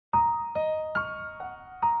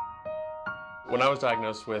When I was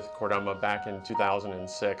diagnosed with chordoma back in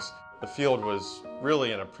 2006, the field was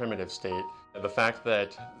really in a primitive state. The fact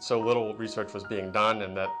that so little research was being done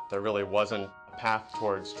and that there really wasn't a path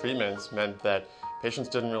towards treatments meant that patients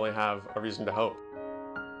didn't really have a reason to hope.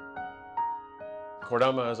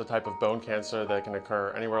 Chordoma is a type of bone cancer that can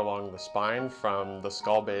occur anywhere along the spine, from the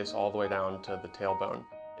skull base all the way down to the tailbone.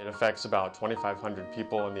 It affects about 2,500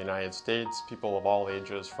 people in the United States, people of all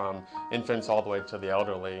ages, from infants all the way to the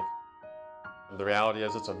elderly. The reality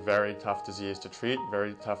is it's a very tough disease to treat,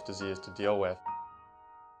 very tough disease to deal with.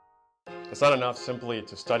 It's not enough simply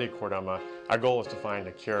to study chordoma. Our goal is to find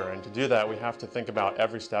a cure, and to do that we have to think about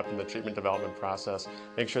every step in the treatment development process,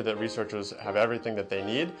 make sure that researchers have everything that they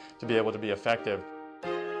need to be able to be effective.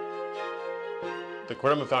 The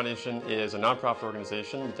Chordoma Foundation is a nonprofit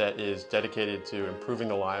organization that is dedicated to improving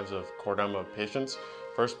the lives of chordoma patients,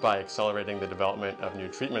 first by accelerating the development of new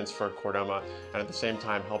treatments for chordoma, and at the same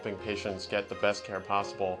time helping patients get the best care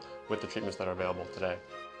possible with the treatments that are available today.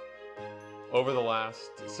 Over the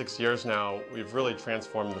last 6 years now, we've really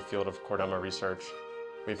transformed the field of chordoma research.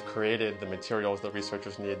 We've created the materials that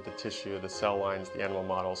researchers need, the tissue, the cell lines, the animal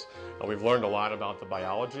models. We've learned a lot about the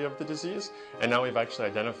biology of the disease, and now we've actually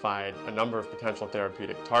identified a number of potential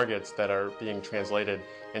therapeutic targets that are being translated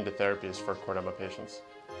into therapies for chordoma patients.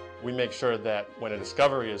 We make sure that when a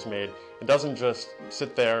discovery is made, it doesn't just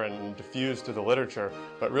sit there and diffuse through the literature,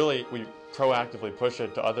 but really we proactively push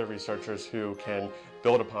it to other researchers who can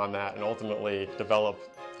build upon that and ultimately develop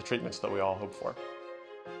the treatments that we all hope for.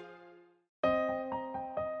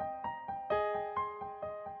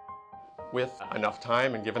 With enough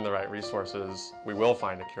time and given the right resources, we will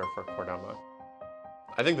find a cure for chordoma.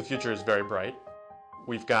 I think the future is very bright.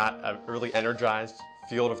 We've got a really energized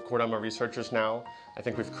field of chordoma researchers now. I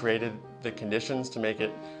think we've created the conditions to make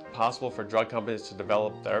it possible for drug companies to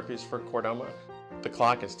develop therapies for chordoma. The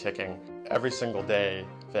clock is ticking. Every single day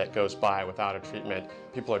that goes by without a treatment,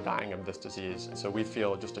 people are dying of this disease. And so we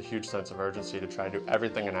feel just a huge sense of urgency to try to do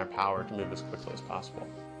everything in our power to move as quickly as possible.